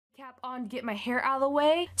cap on to get my hair out of the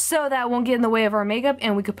way so that it won't get in the way of our makeup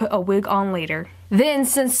and we could put a wig on later. Then,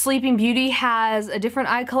 since Sleeping Beauty has a different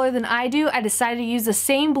eye color than I do, I decided to use the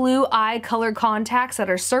same blue eye color contacts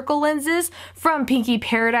that are circle lenses from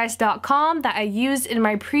pinkyparadise.com that I used in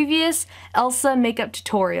my previous Elsa makeup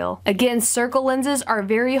tutorial. Again, circle lenses are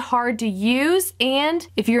very hard to use, and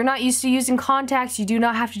if you're not used to using contacts, you do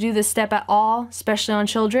not have to do this step at all, especially on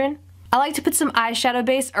children. I like to put some eyeshadow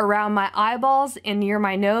base around my eyeballs and near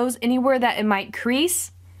my nose, anywhere that it might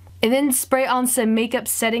crease. And then spray on some makeup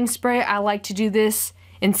setting spray. I like to do this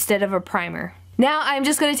instead of a primer. Now I'm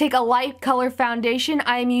just going to take a light color foundation.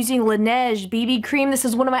 I am using Laneige BB Cream. This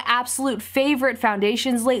is one of my absolute favorite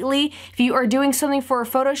foundations lately. If you are doing something for a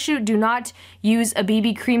photo shoot, do not use a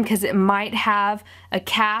BB cream because it might have a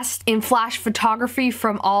cast in flash photography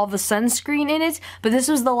from all the sunscreen in it. But this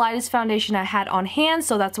was the lightest foundation I had on hand,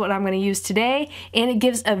 so that's what I'm going to use today. And it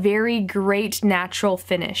gives a very great natural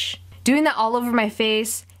finish. Doing that all over my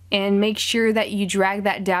face, and make sure that you drag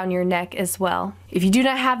that down your neck as well. If you do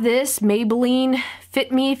not have this, Maybelline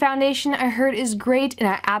Fit Me foundation I heard is great, and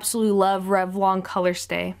I absolutely love Revlon Color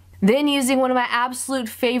Stay. Then using one of my absolute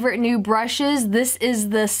favorite new brushes, this is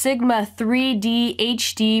the Sigma 3D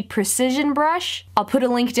HD Precision Brush. I'll put a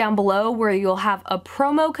link down below where you'll have a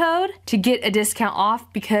promo code to get a discount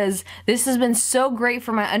off, because this has been so great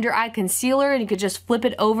for my under eye concealer, and you could just flip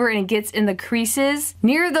it over and it gets in the creases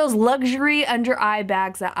near those luxury under eye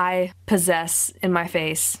bags that I possess in my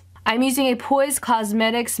face. I'm using a Poise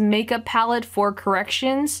Cosmetics makeup palette for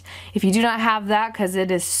corrections. If you do not have that, because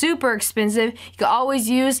it is super expensive, you can always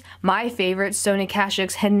use my favorite Sonia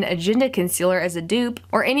Kashuk's Hidden Agenda concealer as a dupe,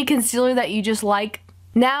 or any concealer that you just like.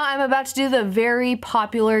 Now I'm about to do the very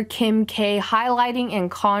popular Kim K highlighting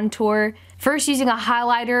and contour. First, using a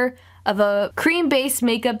highlighter of a cream-based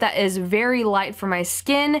makeup that is very light for my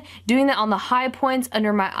skin, doing that on the high points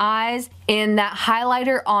under my eyes, and that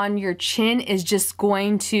highlighter on your chin is just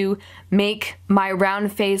going to make my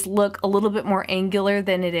round face look a little bit more angular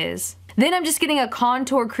than it is. Then I'm just getting a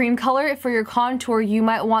contour cream color. For your contour, you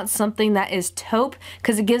might want something that is taupe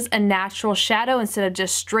because it gives a natural shadow instead of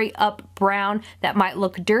just straight up brown that might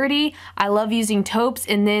look dirty. I love using taupes,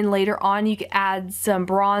 and then later on you can add some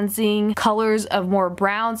bronzing colors of more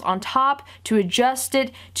browns on top to adjust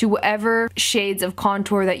it to whatever shades of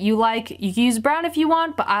contour that you like. You can use brown if you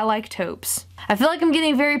want, but I like taupes. I feel like I'm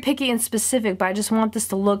getting very picky and specific, but I just want this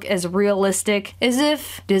to look as realistic as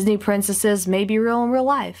if Disney princesses may be real in real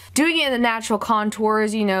life. Doing it in the natural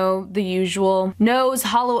contours, you know, the usual. Nose,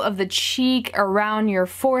 hollow of the cheek, around your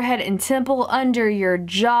forehead and temple, under your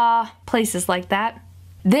jaw, places like that.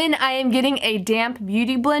 Then I am getting a damp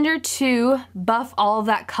beauty blender to buff all of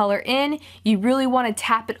that color in. You really want to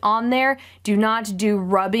tap it on there. Do not do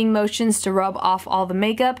rubbing motions to rub off all the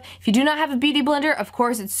makeup. If you do not have a beauty blender, of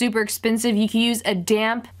course it's super expensive. You can use a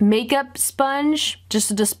damp makeup sponge,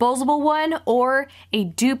 just a disposable one, or a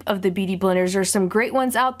dupe of the beauty blenders. There's some great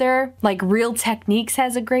ones out there, like Real Techniques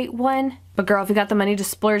has a great one. But girl, if you got the money to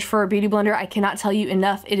splurge for a beauty blender, I cannot tell you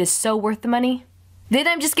enough. It is so worth the money. Then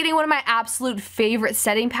I'm just getting one of my absolute favorite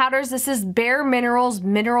setting powders. This is Bare Minerals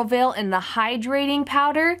Mineral Veil in the Hydrating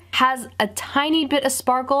Powder. Has a tiny bit of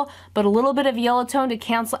sparkle, but a little bit of yellow tone to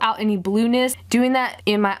cancel out any blueness. Doing that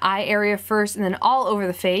in my eye area first and then all over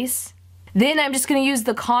the face. Then I'm just going to use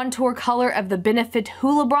the contour color of the Benefit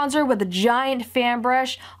Hoola Bronzer with a giant fan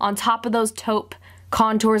brush on top of those taupe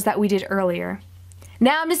contours that we did earlier.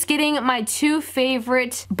 Now I'm just getting my two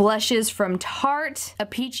favorite blushes from Tarte, a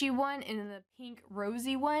peachy one and the pink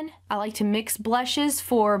rosy one. I like to mix blushes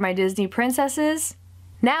for my Disney princesses.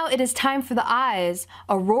 Now it is time for the eyes.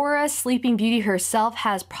 Aurora, Sleeping Beauty herself,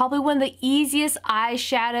 has probably one of the easiest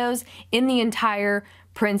eyeshadows in the entire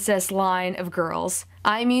princess line of girls.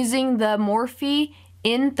 I'm using the Morphe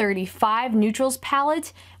N35 Neutrals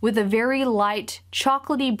palette with a very light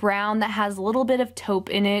chocolatey brown that has a little bit of taupe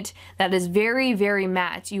in it that is very, very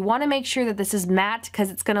matte. You want to make sure that this is matte because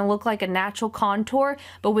it's going to look like a natural contour,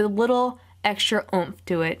 but with a little extra oomph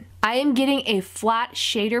to it. I am getting a flat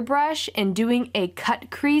shader brush and doing a cut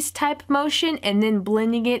crease type motion and then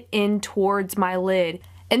blending it in towards my lid.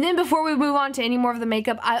 And then before we move on to any more of the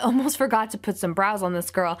makeup, I almost forgot to put some brows on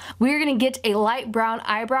this girl. We're gonna get a light brown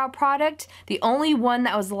eyebrow product. The only one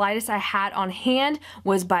that was the lightest I had on hand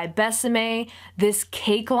was by Besame. This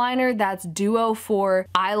cake liner that's duo for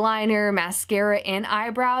eyeliner, mascara, and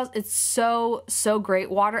eyebrows. It's so, so great.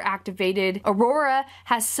 Water activated. Aurora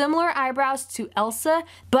has similar eyebrows to Elsa,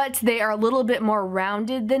 but they are a little bit more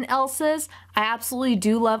rounded than Elsa's. I absolutely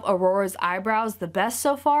do love Aurora's eyebrows the best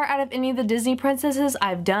so far out of any of the Disney princesses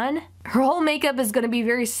I've done. Her whole makeup is going to be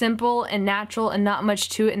very simple and natural and not much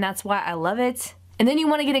to it, and that's why I love it. And then you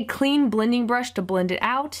want to get a clean blending brush to blend it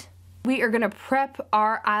out. We are going to prep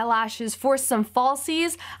our eyelashes for some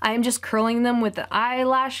falsies. I am just curling them with the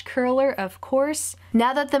eyelash curler, of course.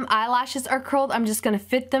 Now that them eyelashes are curled, I'm just going to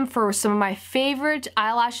fit them for some of my favorite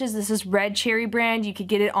eyelashes. This is Red Cherry brand. You could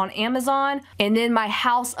get it on Amazon. And then my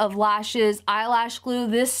House of Lashes eyelash glue.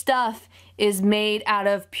 This stuff is made out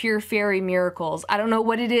of Pure Fairy Miracles. I don't know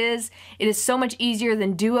what it is. It is so much easier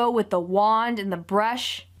than Duo with the wand and the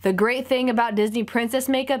brush. The great thing about Disney princess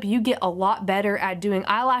makeup, you get a lot better at doing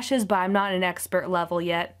eyelashes, but I'm not an expert level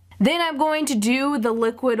yet. Then I'm going to do the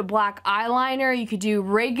liquid black eyeliner. You could do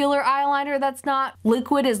regular eyeliner that's not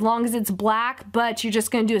liquid as long as it's black, but you're just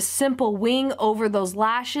going to do a simple wing over those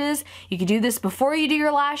lashes. You could do this before you do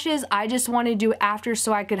your lashes. I just wanted to do it after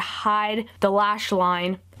so I could hide the lash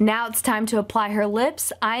line. Now it's time to apply her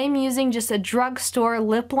lips. I am using just a drugstore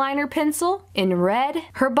lip liner pencil in red.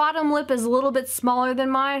 Her bottom lip is a little bit smaller than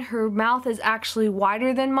mine. Her mouth is actually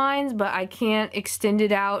wider than mine, but I can't extend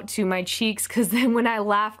it out to my cheeks because then when I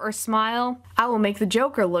laugh or smile, I will make the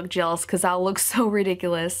Joker look jealous because I'll look so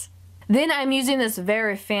ridiculous. Then I'm using this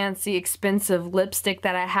very fancy, expensive lipstick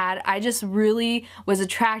that I had. I just really was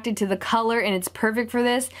attracted to the color and it's perfect for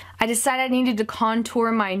this. I decided I needed to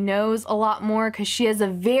contour my nose a lot more because she has a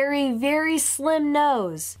very, very slim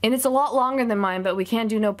nose. And it's a lot longer than mine, but we can't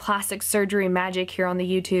do no plastic surgery magic here on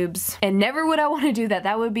the YouTubes. And never would I want to do that.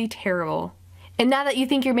 That would be terrible. And now that you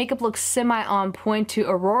think your makeup looks semi on point to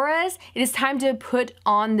Aurora's, it is time to put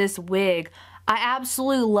on this wig. I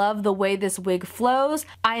absolutely love the way this wig flows.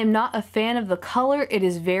 I am not a fan of the color. It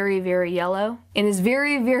is very, very yellow and is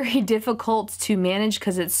very, very difficult to manage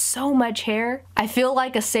because it's so much hair. I feel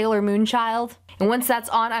like a Sailor Moon child. And once that's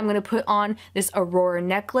on, I'm going to put on this Aurora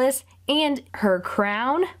necklace and her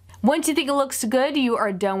crown. Once you think it looks good, you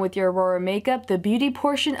are done with your Aurora makeup. The beauty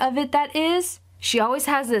portion of it, that is. She always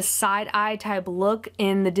has this side-eye type look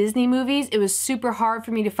in the Disney movies. It was super hard for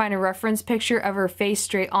me to find a reference picture of her face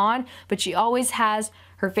straight on, but she always has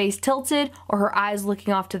her face tilted or her eyes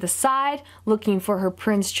looking off to the side, looking for her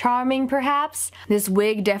Prince Charming perhaps. This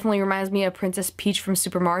wig definitely reminds me of Princess Peach from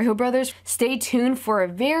Super Mario Brothers. Stay tuned for a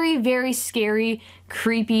very, very scary,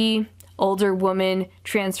 creepy, older woman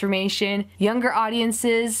transformation. Younger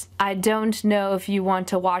audiences, I don't know if you want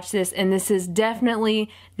to watch this, and this is definitely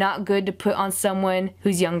not good to put on someone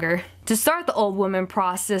who's younger. To start the old woman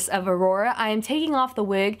process of Aurora, I am taking off the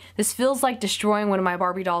wig. This feels like destroying one of my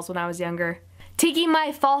Barbie dolls when I was younger. Taking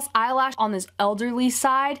my false eyelash on this elderly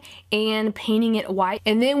side and painting it white.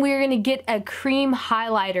 And then we're going to get a cream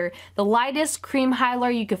highlighter. The lightest cream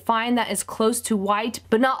highlighter you could find that is close to white,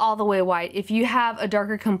 but not all the way white. If you have a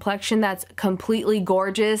darker complexion that's completely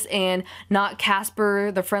gorgeous and not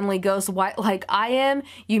Casper the Friendly Ghost white like I am,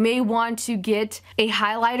 you may want to get a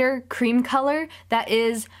highlighter cream color that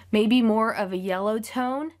is maybe more of a yellow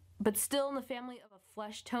tone, but still in the family of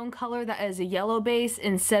flesh tone color that is a yellow base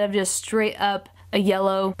instead of just straight up a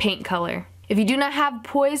yellow paint color. If you do not have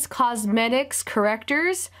Poise Cosmetics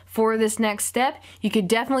correctors for this next step, you could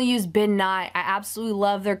definitely use Ben Nye. I absolutely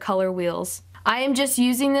love their color wheels. I am just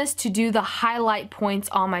using this to do the highlight points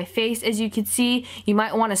on my face. As you can see, you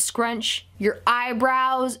might want to scrunch your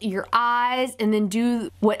eyebrows, your eyes, and then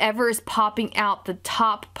do whatever is popping out the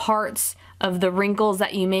top parts of the wrinkles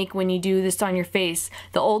that you make when you do this on your face.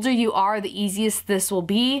 The older you are, the easiest this will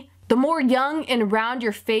be. The more young and round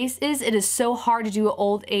your face is, it is so hard to do an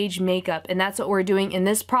old age makeup, and that's what we're doing in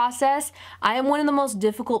this process. I am one of the most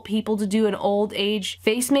difficult people to do an old age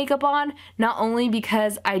face makeup on, not only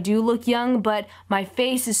because I do look young, but my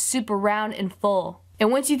face is super round and full. And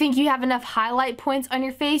once you think you have enough highlight points on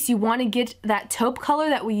your face, you want to get that taupe color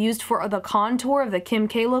that we used for the contour of the Kim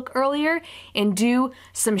K look earlier and do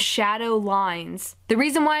some shadow lines. The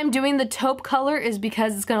reason why I'm doing the taupe color is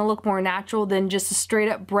because it's going to look more natural than just a straight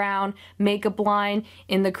up brown makeup line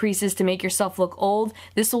in the creases to make yourself look old.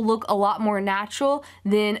 This will look a lot more natural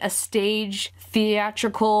than a stage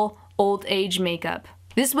theatrical old age makeup.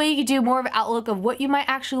 This way you can do more of an outlook of what you might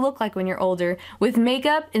actually look like when you're older. With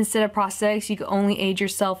makeup, instead of prosthetics, you can only age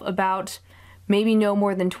yourself about maybe no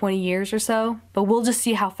more than 20 years or so, but we'll just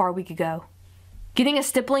see how far we could go. Getting a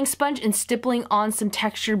stippling sponge and stippling on some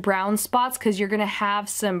textured brown spots because you're going to have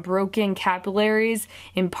some broken capillaries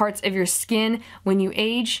in parts of your skin when you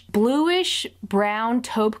age. Bluish brown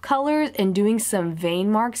taupe colors and doing some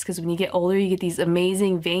vein marks because when you get older you get these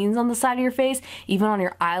amazing veins on the side of your face, even on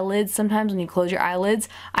your eyelids sometimes when you close your eyelids.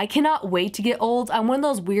 I cannot wait to get old. I'm one of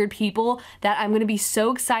those weird people that I'm going to be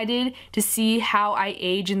so excited to see how I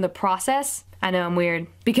age in the process. I know I'm weird.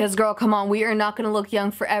 Because girl, come on, we are not gonna look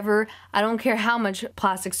young forever. I don't care how much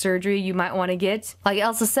plastic surgery you might wanna get. Like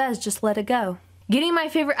Elsa says, just let it go. Getting my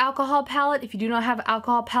favorite alcohol palette. If you do not have an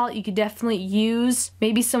alcohol palette, you could definitely use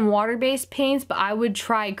maybe some water-based paints, but I would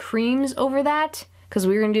try creams over that because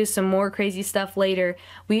we're gonna do some more crazy stuff later.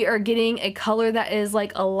 We are getting a color that is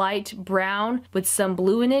like a light brown with some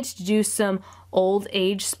blue in it to do some old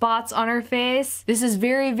age spots on her face. This is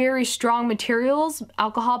very, very strong materials.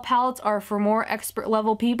 Alcohol palettes are for more expert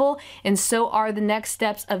level people, and so are the next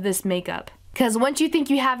steps of this makeup. Because once you think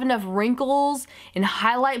you have enough wrinkles and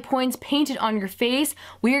highlight points painted on your face,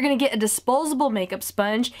 we are going to get a disposable makeup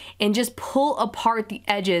sponge and just pull apart the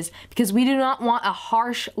edges, because we do not want a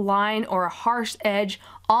harsh line or a harsh edge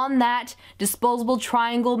on that disposable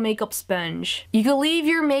triangle makeup sponge. You can leave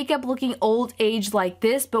your makeup looking old age like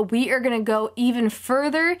this, but we are going to go even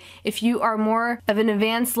further. If you are more of an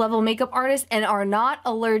advanced level makeup artist and are not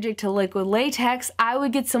allergic to liquid latex, I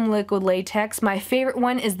would get some liquid latex. My favorite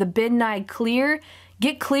one is the Midnight Clear.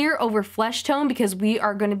 Get clear over flesh tone because we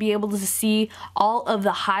are going to be able to see all of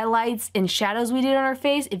the highlights and shadows we did on our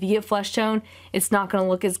face. If you get flesh tone, it's not going to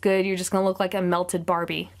look as good. You're just going to look like a melted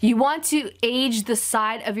Barbie. You want to age the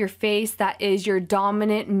side of your face that is your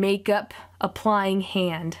dominant makeup applying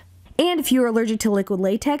hand. And if you are allergic to liquid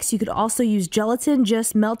latex, you could also use gelatin.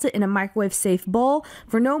 Just melt it in a microwave safe bowl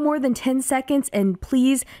for no more than 10 seconds, and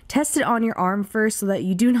please test it on your arm first so that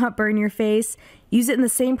you do not burn your face. Use it in the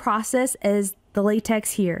same process as the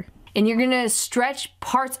latex here. And you're gonna stretch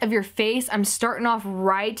parts of your face. I'm starting off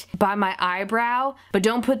right by my eyebrow, but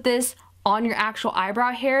don't put this on your actual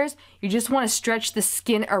eyebrow hairs. You just wanna stretch the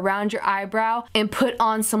skin around your eyebrow and put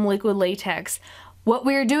on some liquid latex. What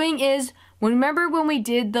we're doing is, remember when we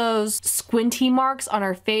did those squinty marks on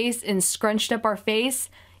our face and scrunched up our face?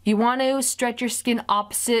 You want to stretch your skin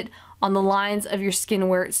opposite on the lines of your skin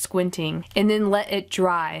where it's squinting, and then let it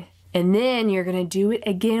dry. And then you're gonna do it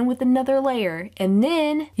again with another layer. And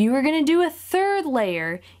then you are gonna do a third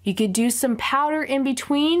layer. You could do some powder in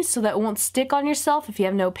between so that it won't stick on yourself if you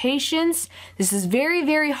have no patience. This is very,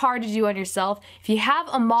 very hard to do on yourself. If you have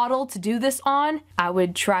a model to do this on, I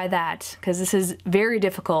would try that because this is very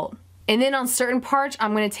difficult. And then on certain parts,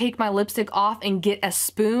 I'm going to take my lipstick off and get a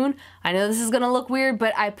spoon. I know this is going to look weird,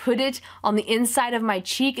 but I put it on the inside of my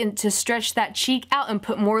cheek and to stretch that cheek out and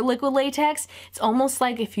put more liquid latex. It's almost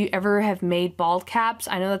like if you ever have made bald caps.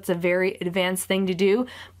 I know that's a very advanced thing to do,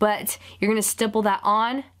 but you're going to stipple that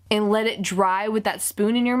on and let it dry with that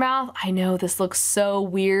spoon in your mouth. I know this looks so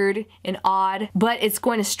weird and odd, but it's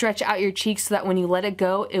going to stretch out your cheeks so that when you let it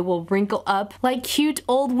go, it will wrinkle up like cute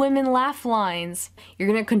old women laugh lines. You're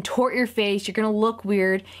gonna contort your face, you're gonna look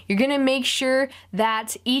weird. You're gonna make sure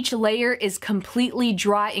that each layer is completely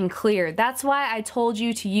dry and clear. That's why I told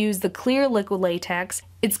you to use the clear liquid latex.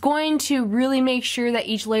 It's going to really make sure that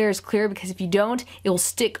each layer is clear, because if you don't, it will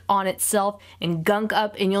stick on itself and gunk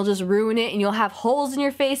up and you'll just ruin it and you'll have holes in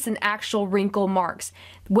your face and actual wrinkle marks.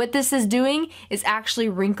 What this is doing is actually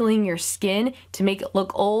wrinkling your skin to make it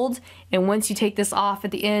look old, and once you take this off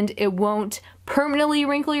at the end, it won't permanently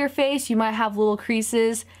wrinkle your face. You might have little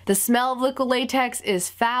creases. The smell of liquid latex is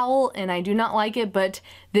foul and I do not like it, but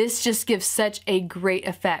this just gives such a great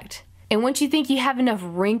effect. And once you think you have enough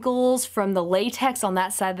wrinkles from the latex on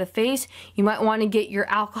that side of the face, you might want to get your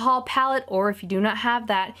alcohol palette, or if you do not have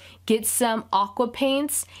that, get some aqua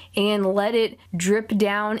paints and let it drip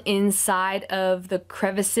down inside of the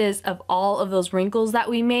crevices of all of those wrinkles that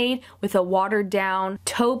we made with a watered down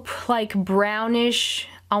taupe, like brownish,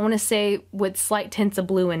 I want to say with slight tints of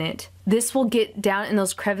blue in it. This will get down in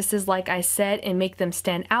those crevices like I said and make them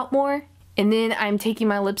stand out more. And then I'm taking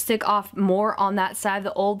my lipstick off more on that side of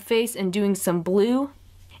the old face and doing some blue.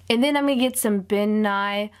 And then I'm going to get some Ben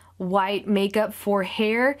Nye white makeup for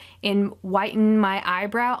hair and whiten my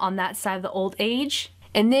eyebrow on that side of the old age.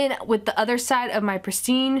 And then with the other side of my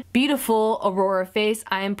pristine, beautiful Aurora face,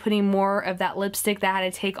 I am putting more of that lipstick that I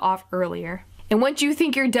had to take off earlier. And once you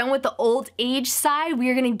think you're done with the old age side, we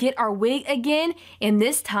are gonna get our wig again. And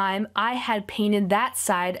this time I had painted that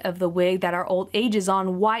side of the wig that our old age is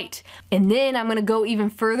on white. And then I'm gonna go even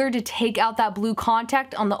further to take out that blue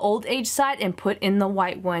contact on the old age side and put in the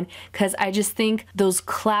white one. Cause I just think those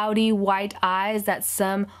cloudy white eyes that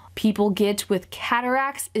some people get with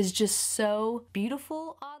cataracts is just so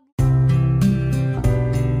beautiful.